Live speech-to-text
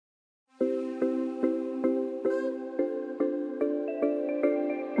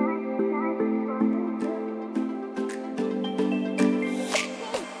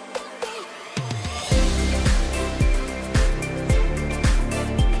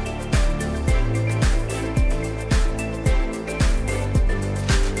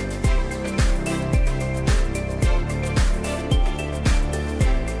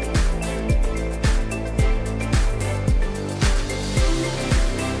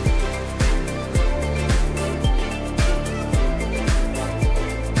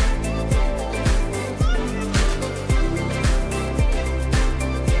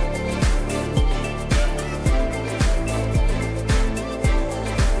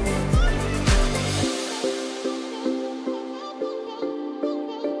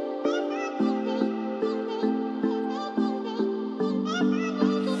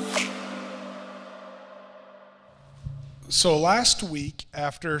So last week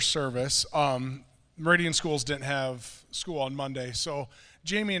after service, Meridian Schools didn't have school on Monday. So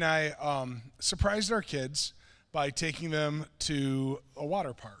Jamie and I surprised our kids by taking them to a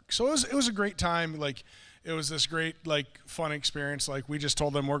water park. So it was a great time. Like, it was this great, fun experience. Like, we just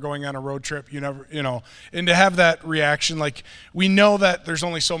told them we're going on a road trip. And to have that reaction, we know that there's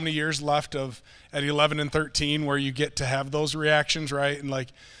only so many years left at 11 and 13 where you get to have those reactions, right? And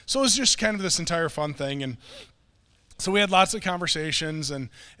so it was just kind of this entire fun thing. And so we had lots of conversations and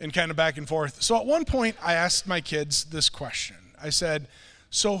kind of back and forth. So at one point, I asked my kids this question. I said,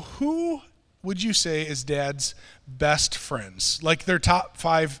 so who would you say is Dad's best friends? Like, their top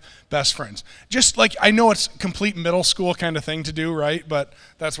 5 best friends. Just I know it's complete middle school kind of thing to do, right? But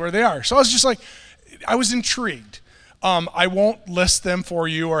that's where they are. So I was just I was intrigued. I won't list them for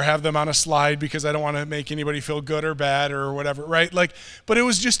you or have them on a slide because I don't want to make anybody feel good or bad or whatever, right? But it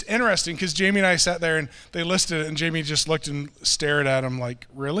was just interesting because Jamie and I sat there and they listed it, and Jamie just looked and stared at him like,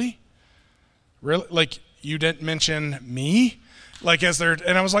 really? Really? You didn't mention me?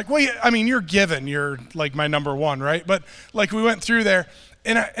 And I was like, well, I mean, you're given. You're my number one, right? But we went through there,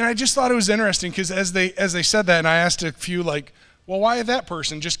 and I just thought it was interesting because as they said that, and I asked a few well, why that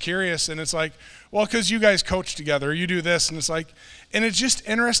person? Just curious. And it's well, because you guys coach together, you do this, and it's just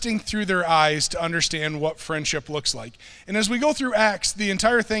interesting through their eyes to understand what friendship looks like. And as we go through Acts, the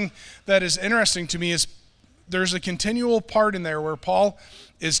entire thing that is interesting to me is there's a continual part in there where Paul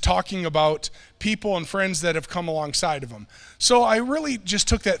is talking about people and friends that have come alongside of him. So I really just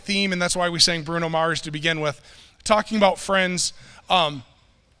took that theme, and that's why we sang Bruno Mars to begin with, talking about friends,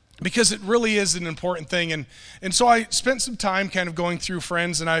 because it really is an important thing. And so I spent some time kind of going through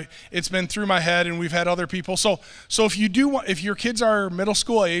friends, and it's been through my head, and we've had other people. So if your kids are middle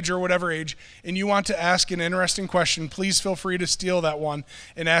school age or whatever age, and you want to ask an interesting question, please feel free to steal that one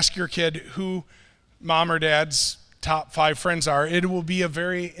and ask your kid who mom or dad's top 5 friends are. It will be a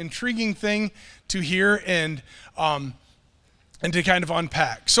very intriguing thing to hear and to kind of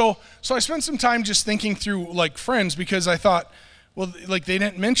unpack. So I spent some time just thinking through friends, because I thought, well, they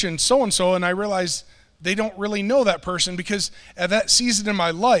didn't mention so-and-so, and I realized they don't really know that person, because at that season in my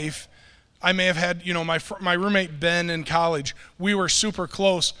life, I may have had, my roommate Ben in college. We were super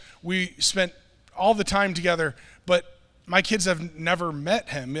close. We spent all the time together, but my kids have never met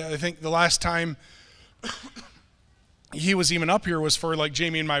him. I think the last time he was even up here was for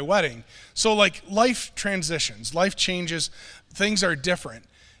Jamie and my wedding. So life transitions, life changes, things are different.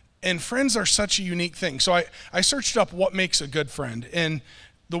 And friends are such a unique thing. So I searched up what makes a good friend. And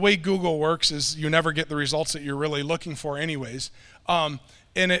the way Google works is you never get the results that you're really looking for anyways. And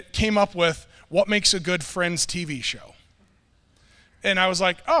it came up with what makes a good friends TV show. And I was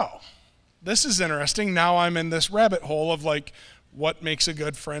like, oh, this is interesting. Now I'm in this rabbit hole of what makes a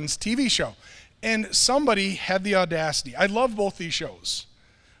good friends TV show. And somebody had the audacity. I love both these shows.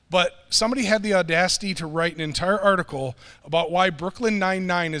 But somebody had the audacity to write an entire article about why Brooklyn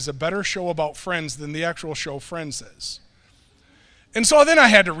Nine-Nine is a better show about friends than the actual show Friends is. And so then I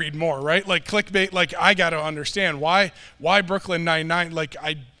had to read more, right? Clickbait, I got to understand why Brooklyn Nine-Nine,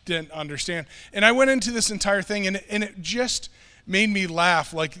 I didn't understand. And I went into this entire thing, and it just made me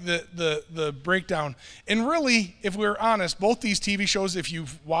laugh, the breakdown. And really, if we're honest, both these TV shows, if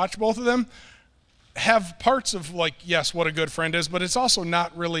you've watched both of them, have parts of yes, what a good friend is, but it's also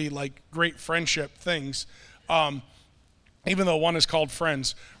not really great friendship things, even though one is called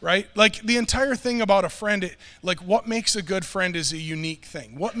Friends, right? The entire thing about a friend, what makes a good friend is a unique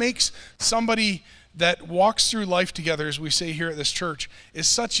thing. What makes somebody that walks through life together, as we say here at this church, is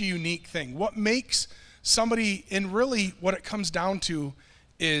such a unique thing. What makes somebody, and really what it comes down to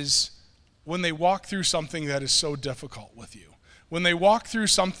is when they walk through something that is so difficult with you. When they walk through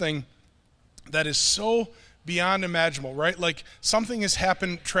something that is so beyond imaginable, right? Something has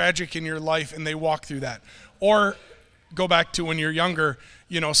happened tragic in your life and they walk through that. Or go back to when you're younger,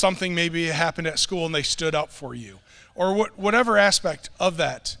 something maybe happened at school and they stood up for you. Or whatever aspect of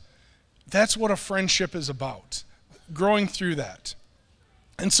that. That's what a friendship is about, growing through that.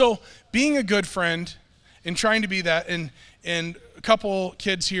 And so being a good friend and trying to be that, and a couple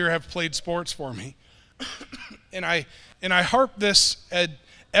kids here have played sports for me. and I harp this at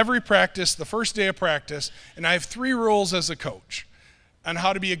every practice, the first day of practice, and I have 3 rules as a coach on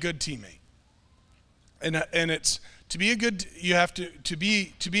how to be a good teammate. And it's to be a good, you have to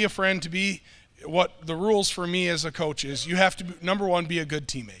be a friend, to be what the rules for me as a coach is. You have to, number 1, be a good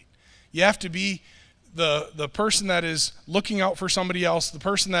teammate. You have to be the person that is looking out for somebody else, the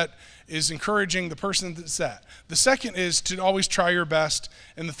person that is encouraging, the person that's that. The second is to always try your best,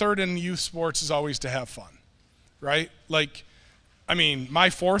 and the third in youth sports is always to have fun, right? I mean, my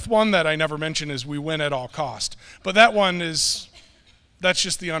fourth one that I never mention is we win at all cost. But that one that's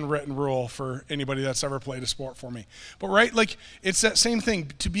just the unwritten rule for anybody that's ever played a sport for me. But right, like it's that same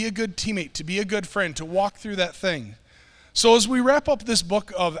thing, to be a good teammate, to be a good friend, to walk through that thing. So as we wrap up this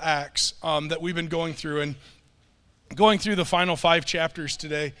book of Acts that we've been going through and going through the final 5 chapters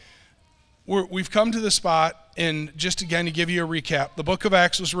today, we've come to the spot, and just again to give you a recap, the book of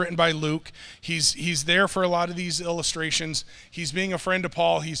Acts was written by Luke. He's there for a lot of these illustrations. He's being a friend to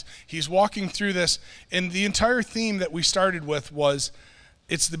Paul. He's walking through this, and the entire theme that we started with was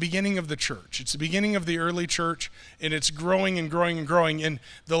it's the beginning of the church. It's the beginning of the early church, and it's growing and growing and growing. And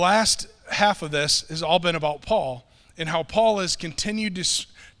the last half of this has all been about Paul and how Paul has continued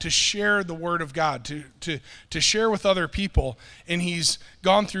to share the word of God, to share with other people. And he's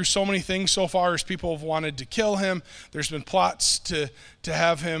gone through so many things so far as people have wanted to kill him. There's been plots to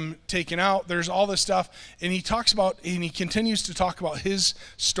have him taken out. There's all this stuff. And he continues to talk about his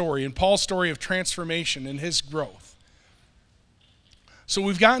story and Paul's story of transformation and his growth. So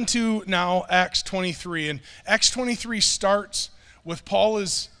we've gotten to now Acts 23, and Acts 23 starts with Paul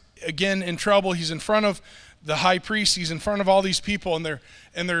is again in trouble. He's in front of the high priest. He's in front of all these people, and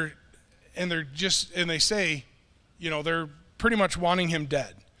they say, they're pretty much wanting him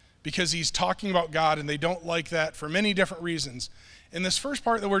dead because he's talking about God, and they don't like that for many different reasons. And this first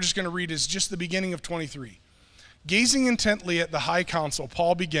part that we're just going to read is just the beginning of 23. Gazing intently at the high council,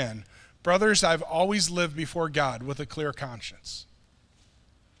 Paul began, "Brothers, I've always lived before God with a clear conscience."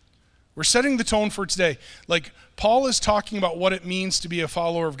 We're setting the tone for today. Like Paul is talking about what it means to be a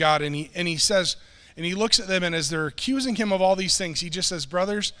follower of God, and he says, and he looks at them, and as they're accusing him of all these things, he just says,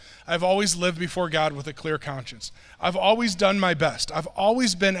 "Brothers, I've always lived before God with a clear conscience. I've always done my best. I've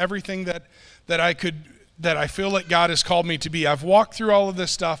always been everything that I feel like God has called me to be. I've walked through all of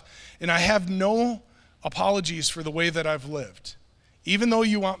this stuff, and I have no apologies for the way that I've lived. Even though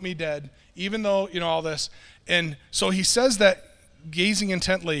you want me dead, even though, all this." And so he says that gazing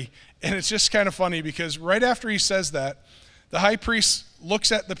intently, and it's just kind of funny because right after he says that, the high priest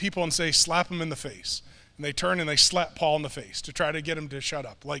looks at the people and says, "Slap him in the face." And they turn and they slap Paul in the face to try to get him to shut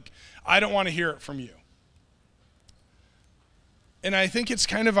up. Like, I don't want to hear it from you. And I think it's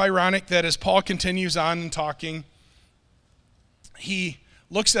kind of ironic that as Paul continues on talking, he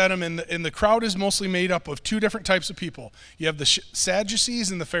looks at him, and the crowd is mostly made up of 2 different types of people. You have the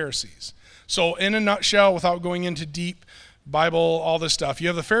Sadducees and the Pharisees. So in a nutshell, without going into deep Bible, all this stuff, you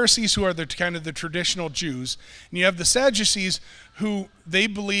have the Pharisees, who are the kind of the traditional Jews, and you have the Sadducees, who they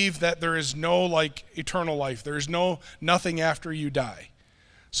believe that there is no eternal life. There is nothing after you die.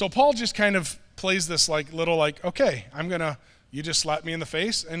 So Paul just kind of plays this okay, you just slap me in the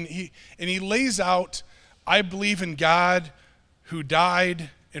face, and he lays out, "I believe in God who died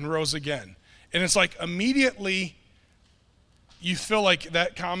and rose again." And it's like immediately you feel like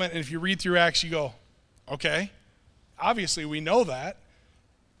that comment, and if you read through Acts, you go, okay, obviously we know that,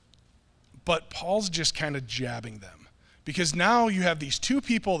 but Paul's just kind of jabbing them. Because now you have these 2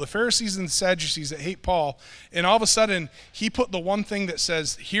 people, the Pharisees and the Sadducees, that hate Paul, and all of a sudden he put the one thing that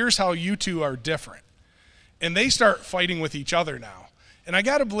says, "Here's how you 2 are different." And they start fighting with each other now. And I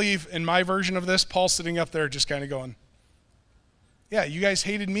got to believe in my version of this, Paul's sitting up there just kind of going, "Yeah, you guys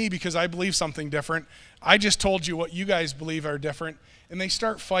hated me because I believe something different. I just told you what you guys believe are different." And they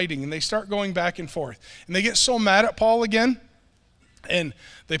start fighting, and they start going back and forth. And they get so mad at Paul again, and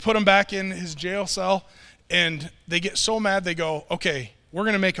they put him back in his jail cell, and they get so mad, they go, "Okay, we're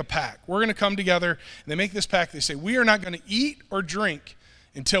going to make a pact. We're going to come together." And they make this pact. They say, "We are not going to eat or drink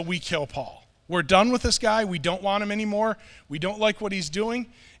until we kill Paul. We're done with this guy. We don't want him anymore. We don't like what he's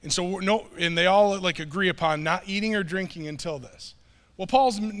doing." And so and they all agree upon not eating or drinking until this. Well,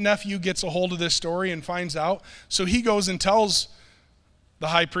 Paul's nephew gets a hold of this story and finds out. So he goes and tells the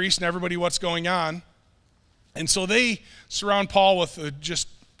high priest and everybody what's going on. And so they surround Paul with just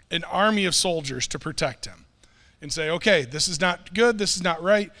an army of soldiers to protect him and say, "Okay, this is not good. This is not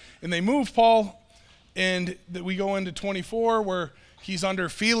right." And they move Paul, and we go into 24 where he's under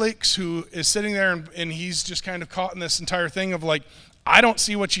Felix, who is sitting there, and he's just kind of caught in this entire thing of "I don't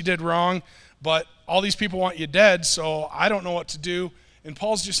see what you did wrong, but all these people want you dead, so I don't know what to do." And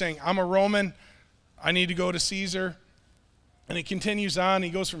Paul's just saying, "I'm a Roman. I need to go to Caesar." And it continues on. He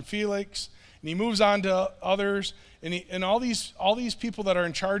goes from Felix, and he moves on to others, and all these people that are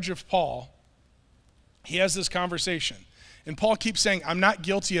in charge of Paul. He has this conversation, and Paul keeps saying, "I'm not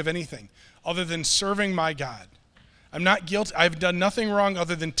guilty of anything other than serving my God. I'm not guilty. I've done nothing wrong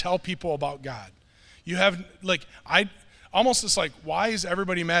other than tell people about God. You have almost this why is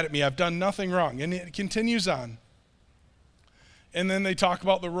everybody mad at me? I've done nothing wrong." And it continues on. And then they talk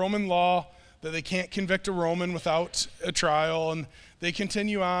about the Roman law that they can't convict a Roman without a trial, and they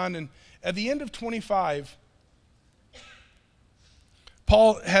continue on. And at the end of 25,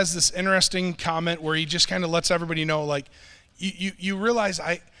 Paul has this interesting comment where he just kind of lets everybody know, like, you realize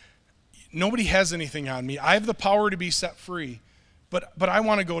nobody has anything on me. I have the power to be set free, but I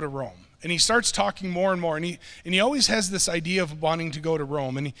want to go to Rome. And he starts talking more and more, and he always has this idea of wanting to go to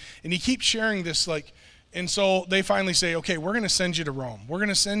Rome, and he keeps sharing this, like, and so they finally say, okay, we're going to send you to Rome. We're going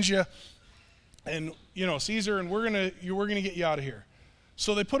to send you, and Caesar, and we're going to get you out of here.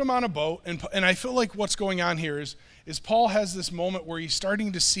 So they put him on a boat, and I feel like what's going on here is Paul has this moment where he's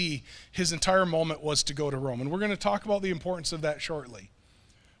starting to see his entire moment was to go to Rome, and we're going to talk about the importance of that shortly.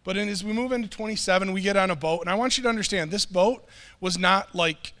 But as we move into 27, we get on a boat, and I want you to understand, this boat was not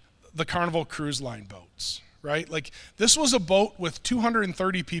like the Carnival Cruise Line boats, right? Like, this was a boat with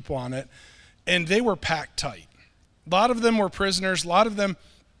 230 people on it, and they were packed tight. A lot of them were prisoners. A lot of them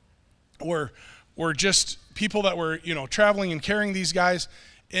were just people that were, traveling and carrying these guys.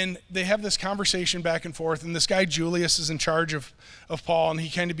 And they have this conversation back and forth, and this guy Julius is in charge of Paul, and he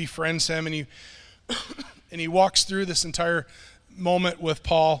kind of befriends him, and he walks through this entire moment with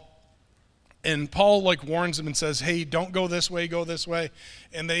Paul. And Paul, like, warns him and says, hey, don't go this way, go this way.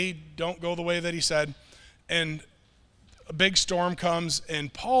 And they don't go the way that he said. And a big storm comes,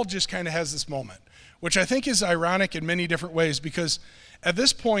 and Paul just kind of has this moment, which I think is ironic in many different ways, because at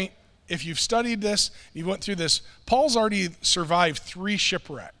this point, if you've studied this, you went through this, Paul's already survived 3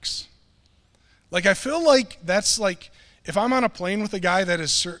 shipwrecks. Like, I feel like that's like, if I'm on a plane with a guy that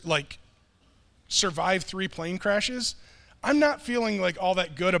has survived 3 plane crashes, I'm not feeling like all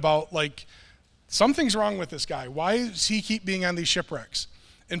that good about, like, something's wrong with this guy. Why does he keep being on these shipwrecks?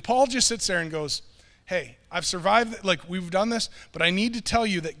 And Paul just sits there and goes, hey, I've survived, like, we've done this, but I need to tell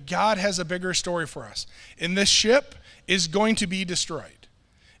you that God has a bigger story for us. And this ship is going to be destroyed.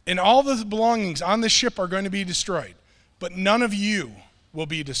 And all the belongings on this ship are going to be destroyed. But none of you will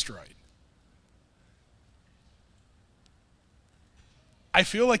be destroyed. I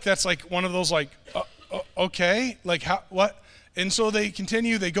feel like that's like one of those, like, okay, like, how, what? And so they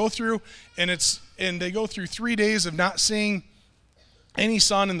continue, they go through, and they go through 3 days of not seeing any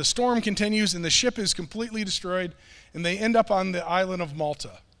sun, and the storm continues, and the ship is completely destroyed, and they end up on the island of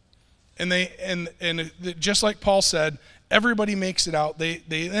Malta. And just like Paul said, everybody makes it out. They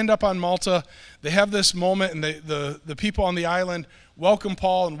end up on Malta. They have this moment, and the people on the island welcome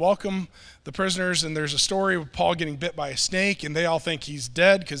Paul and welcome the prisoners, and there's a story of Paul getting bit by a snake, and they all think he's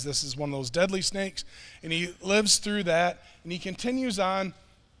dead because this is one of those deadly snakes, and he lives through that, and he continues on,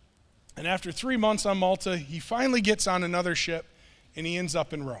 and after 3 months on Malta, he finally gets on another ship, and he ends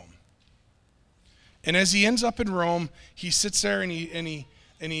up in Rome. And as he ends up in Rome, he sits there, and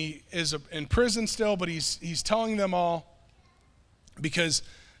he is in prison still, but he's telling them all, because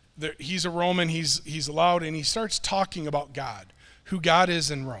he's a Roman, he's allowed, and he starts talking about God, who God is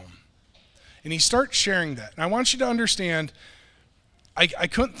in Rome. And he starts sharing that. And I want you to understand, I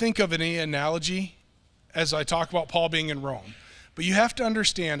couldn't think of any analogy as I talk about Paul being in Rome. But you have to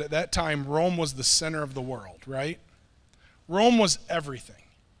understand, at that time, Rome was the center of the world, right? Rome was everything.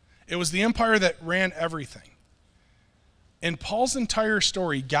 It was the empire that ran everything. And Paul's entire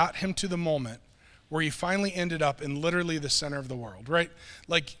story got him to the moment where he finally ended up in literally the center of the world, right?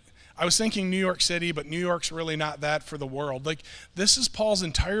 Like, I was thinking New York City, but New York's really not that for the world. Like, this is Paul's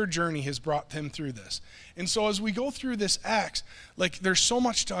entire journey has brought him through this. And so as we go through this Acts, like, there's so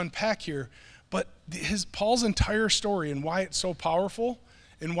much to unpack here, but Paul's entire story and why it's so powerful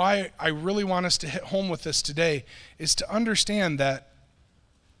and why I really want us to hit home with this today is to understand that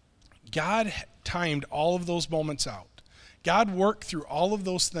God timed all of those moments out. God worked through all of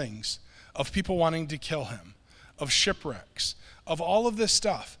those things of people wanting to kill him, of shipwrecks, of all of this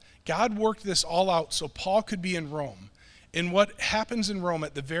stuff. God worked this all out so Paul could be in Rome. And what happens in Rome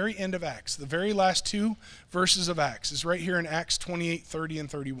at the very end of Acts, the very last 2 verses of Acts, is right here in Acts 28, 30, and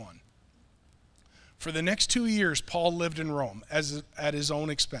 31. For the next 2 years, Paul lived in Rome at his own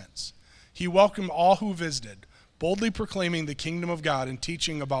expense. He welcomed all who visited, boldly proclaiming the kingdom of God and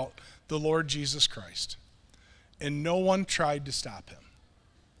teaching about the Lord Jesus Christ. And no one tried to stop him.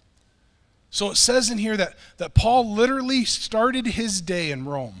 So it says in here that Paul literally started his day in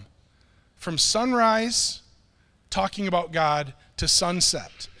Rome from sunrise, talking about God, to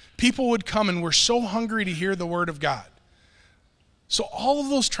sunset. People would come and were so hungry to hear the word of God. So all of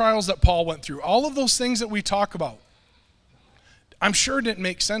those trials that Paul went through, all of those things that we talk about, I'm sure it didn't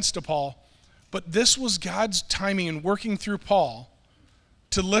make sense to Paul, but this was God's timing and working through Paul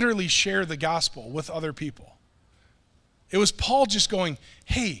to literally share the gospel with other people. It was Paul just going,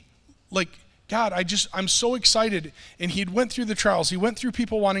 hey, like, God, I'm so excited. And he'd went through the trials. He went through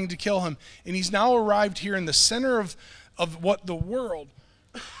people wanting to kill him. And he's now arrived here in the center of what the world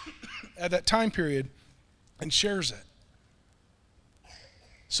at that time period, and shares it.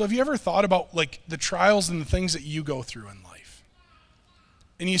 So have you ever thought about like the trials and the things that you go through in life?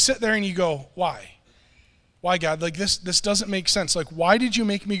 And you sit there and you go, why? Why, God? Like this doesn't make sense. Like, why did you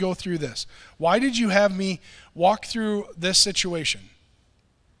make me go through this? Why did you have me walk through this situation?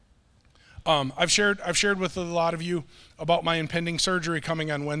 I've shared with a lot of you about my impending surgery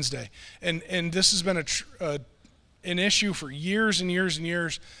coming on Wednesday, and this has been an issue for years and years and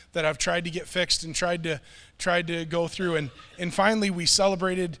years that I've tried to get fixed and tried to go through, and finally we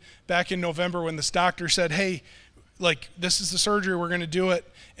celebrated back in November when this doctor said, hey, like, this is the surgery, we're going to do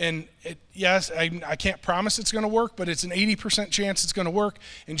it. And yes, I can't promise it's going to work, but it's an 80% chance it's going to work.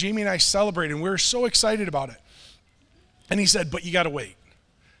 And Jamie and I celebrated, and we were so excited about it. And he said, but you got to wait.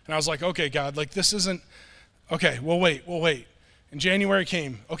 And I was like, okay, God, like this isn't, okay, we'll wait. And January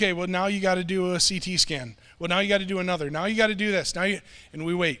came. Okay, well, now you got to do a CT scan. Well, now you got to do another. Now you got to do this. And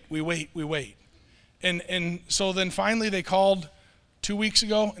we wait. And so then finally they called 2 weeks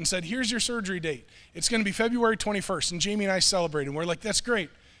ago and said, here's your surgery date. It's going to be February 21st. And Jamie and I celebrated. And we're like, that's great.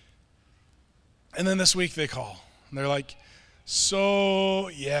 And then this week they call. And they're like, so,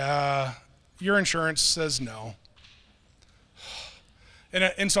 yeah, your insurance says no.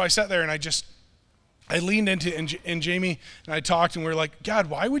 And so I sat there and I leaned into it, and Jamie and I talked, and we were like, God,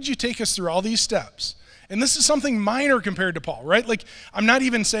 why would you take us through all these steps? And this is something minor compared to Paul, right? Like, I'm not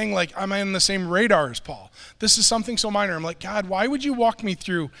even saying like I'm on the same radar as Paul. This is something so minor. I'm like, God, why would you walk me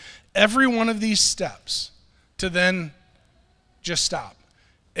through every one of these steps to then just stop?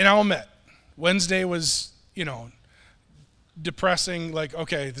 And I'll admit, Wednesday was, depressing, like,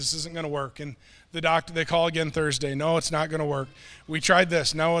 okay, this isn't going to work. And the doctor, they call again Thursday. No, it's not going to work. We tried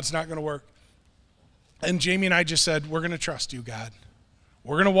this. No, it's not going to work. And Jamie and I just said, we're going to trust you, God.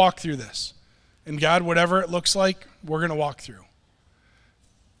 We're going to walk through this. And God, whatever it looks like, we're going to walk through.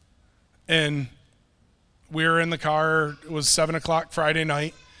 And we were in the car. It was 7 o'clock Friday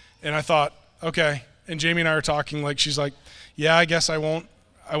night. And I thought, okay. And Jamie and I are talking, like, she's like, yeah, I guess I'll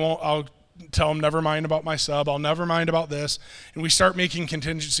tell him never mind about my sub. I'll never mind about this. And we start making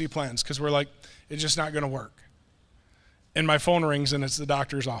contingency plans because we're like, it's just not going to work. And my phone rings, and it's the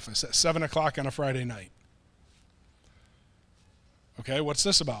doctor's office at 7 o'clock on a Friday night. Okay, what's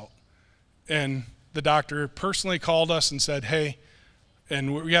this about? And the doctor personally called us and said, hey,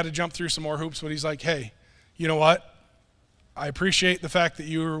 and we got to jump through some more hoops, but he's like, hey, you know what? I appreciate the fact that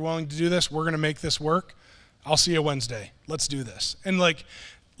you were willing to do this. We're going to make this work. I'll see you Wednesday. Let's do this. And like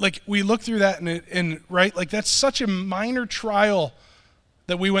we look through that, and right, like that's such a minor trial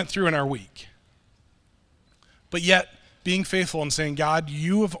that we went through in our week. But yet, being faithful and saying, God,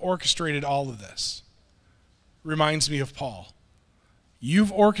 you have orchestrated all of this, reminds me of Paul.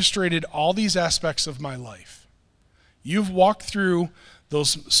 You've orchestrated all these aspects of my life. You've walked through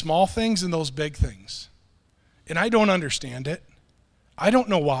those small things and those big things. And I don't understand it. I don't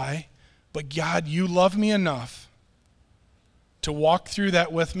know why, but God, you love me enough to walk through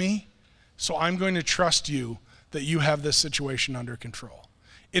that with me, so I'm going to trust you that you have this situation under control.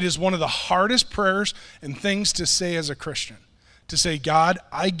 It is one of the hardest prayers and things to say as a Christian, to say, God,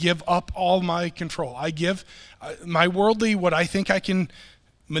 I give up all my control. I give my worldly, what I think I can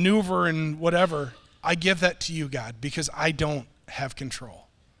maneuver and whatever, I give that to you, God, because I don't have control.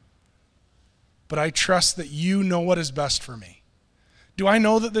 But I trust that you know what is best for me. Do I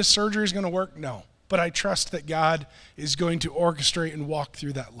know that this surgery is going to work? No. But I trust that God is going to orchestrate and walk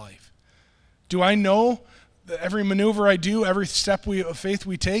through that life. Do I know that every maneuver I do, every step of faith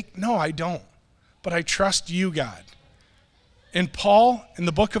we take? No, I don't. But I trust you, God. And Paul in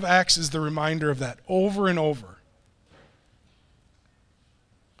the book of Acts is the reminder of that over and over.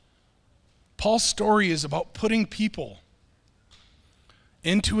 Paul's story is about putting people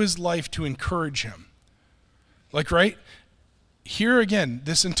into his life to encourage him. Like, right? Here again,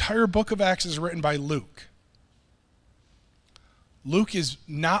 this entire book of Acts is written by Luke. Luke is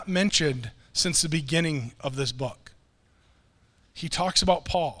not mentioned since the beginning of this book. He talks about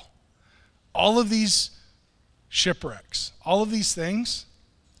Paul. All of these shipwrecks, all of these things,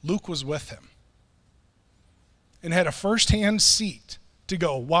 Luke was with him and had a firsthand seat to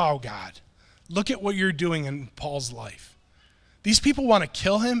go, wow, God, look at what you're doing in Paul's life. These people want to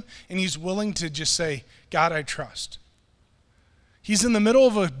kill him, and he's willing to just say, God, I trust. He's in the middle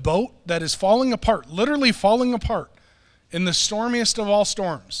of a boat that is falling apart, literally falling apart in the stormiest of all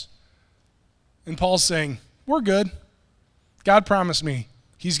storms. And Paul's saying, we're good. God promised me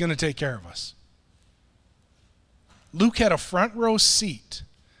he's going to take care of us. Luke had a front row seat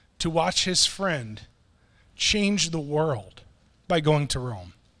to watch his friend change the world by going to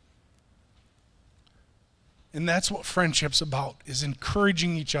Rome. And that's what friendship's about, is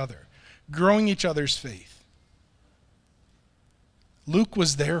encouraging each other, growing each other's faith. Luke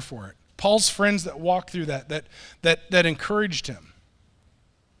was there for it. Paul's friends that walked through that encouraged him.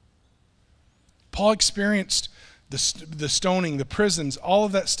 Paul experienced the stoning, the prisons, all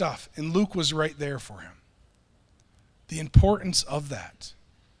of that stuff, and Luke was right there for him. The importance of that.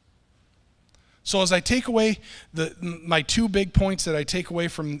 So as I take away my two big points that I take away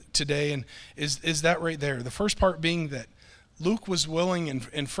from today, and is that right there. The first part being that Luke was willing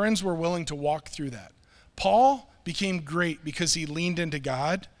and friends were willing to walk through that. Paul became great because he leaned into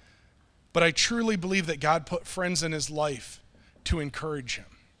God, but I truly believe that God put friends in his life to encourage him.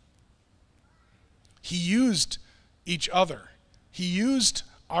 He used each other. He used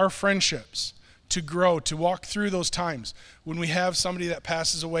our friendships to grow, to walk through those times when we have somebody that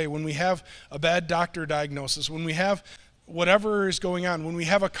passes away, when we have a bad doctor diagnosis, when we have whatever is going on, when we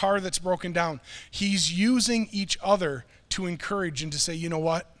have a car that's broken down. He's using each other to encourage and to say, you know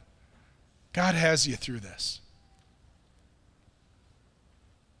what? God has you through this.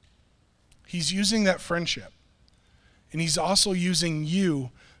 He's using that friendship. And he's also using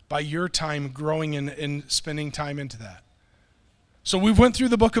you by your time growing and spending time into that. So we've went through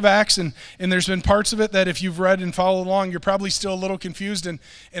the book of Acts, and there's been parts of it that if you've read and followed along, you're probably still a little confused. And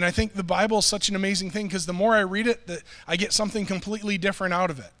I think the Bible is such an amazing thing because the more I read it, I get something completely different out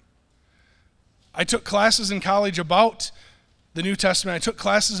of it. I took classes in college about the New Testament. I took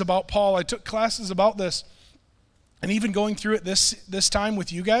classes about Paul. I took classes about this. And even going through it this time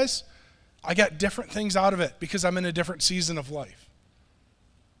with you guys, I got different things out of it because I'm in a different season of life.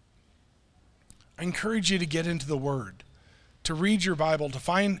 I encourage you to get into the Word, to read your Bible, to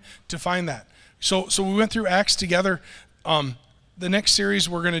find that. So we went through Acts together. The next series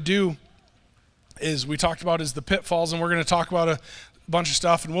we're going to do is we talked about is the pitfalls, and we're going to talk about a bunch of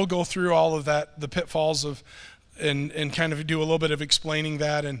stuff, and we'll go through all of that, the pitfalls of, and kind of do a little bit of explaining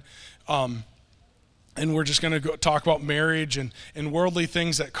that, and we're just going to talk about marriage and worldly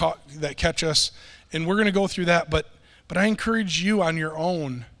things that catch us, and we're going to go through that. But I encourage you on your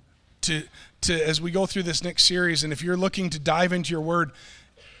own to as we go through this next series, and if you're looking to dive into your Word,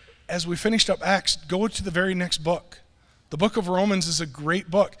 as we finished up Acts, go to the very next book. The book of Romans is a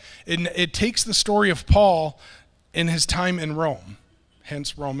great book. It takes the story of Paul in his time in Rome,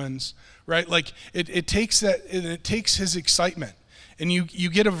 hence Romans, right? Like it takes that, and it takes his excitement, and you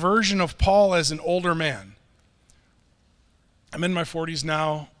get a version of Paul as an older man. I'm in my 40s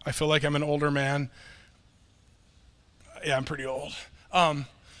now. I feel like I'm an older man. Yeah, I'm pretty old.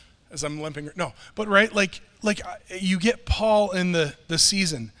 As I'm limping. No, but right, like you get Paul in the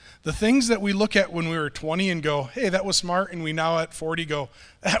season. The things that we look at when we were 20 and go, hey, that was smart, and we now at 40 go,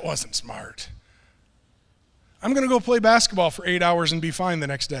 that wasn't smart. I'm going to go play basketball for 8 hours and be fine the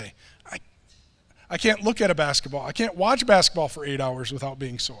next day. I can't look at a basketball. I can't watch basketball for 8 hours without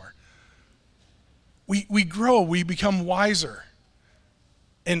being sore. We grow. We become wiser.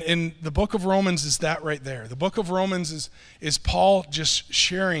 And the book of Romans is that right there. The book of Romans is Paul just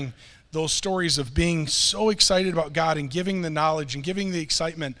sharing those stories of being so excited about God and giving the knowledge and giving the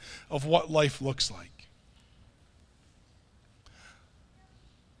excitement of what life looks like.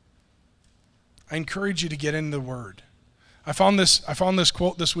 I encourage you to get in the Word. I found this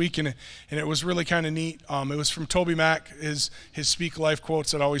quote this week, and it was really kind of neat. It was from Toby Mack, his Speak Life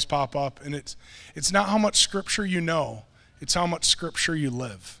quotes that always pop up. And it's not how much Scripture you know, it's how much Scripture you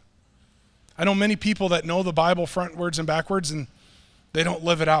live. I know many people that know the Bible frontwards and backwards, and they don't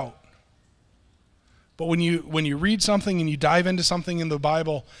live it out. But when you read something and you dive into something in the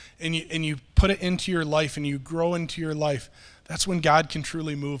Bible and you put it into your life and you grow into your life, that's when God can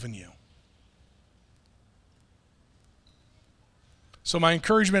truly move in you. So my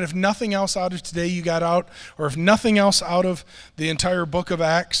encouragement, if nothing else out of today you got out, or if nothing else out of the entire book of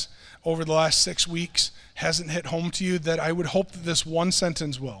Acts over the last 6 weeks hasn't hit home to you, that I would hope that this one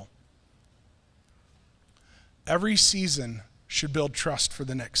sentence will. Every season should build trust for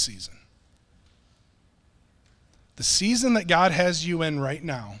the next season. The season that God has you in right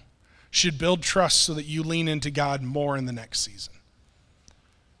now should build trust so that you lean into God more in the next season.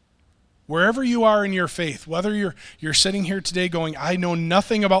 Wherever you are in your faith, whether you're sitting here today going, I know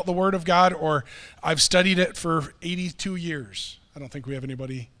nothing about the Word of God, or I've studied it for 82 years. I don't think we have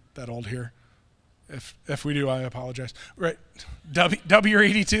anybody that old here. If we do, I apologize. Right, W, you're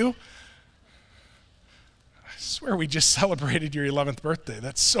 82? I swear we just celebrated your 11th birthday.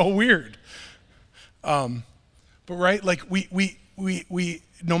 That's so weird. But right, like we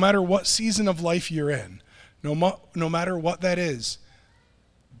no matter what season of life you're in, no matter what that is,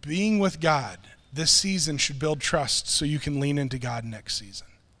 being with God this season should build trust so you can lean into God next season.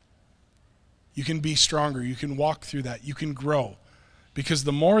 You can be stronger. You can walk through that. You can grow. Because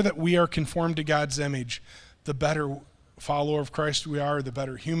the more that we are conformed to God's image, the better follower of Christ we are, the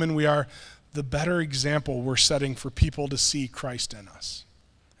better human we are, the better example we're setting for people to see Christ in us.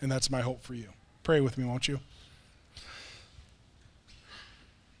 And that's my hope for you. Pray with me, won't you?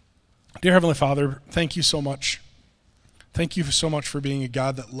 Dear Heavenly Father, thank you so much. Thank you so much for being a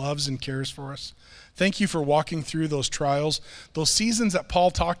God that loves and cares for us. Thank you for walking through those trials, those seasons that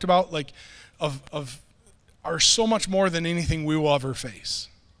Paul talked about, like are so much more than anything we will ever face.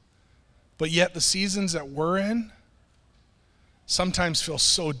 But yet the seasons that we're in sometimes feel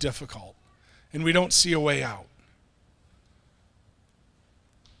so difficult, and we don't see a way out.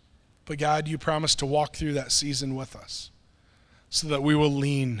 But God, you promised to walk through that season with us so that we will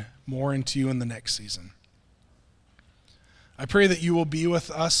lean more into you in the next season. I pray that you will be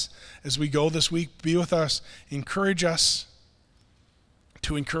with us as we go this week. Be with us. Encourage us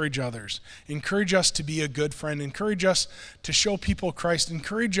to encourage others. Encourage us to be a good friend. Encourage us to show people Christ.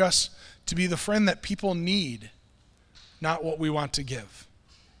 Encourage us to be the friend that people need, not what we want to give.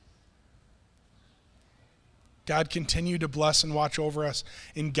 God, continue to bless and watch over us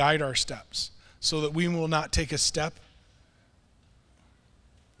and guide our steps so that we will not take a step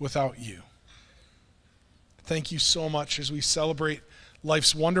without you. Thank you so much as we celebrate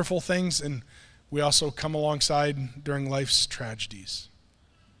life's wonderful things, and we also come alongside during life's tragedies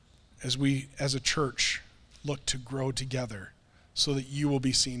as we, as a church, look to grow together so that you will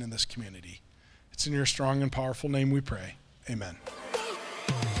be seen in this community. It's in your strong and powerful name we pray. Amen.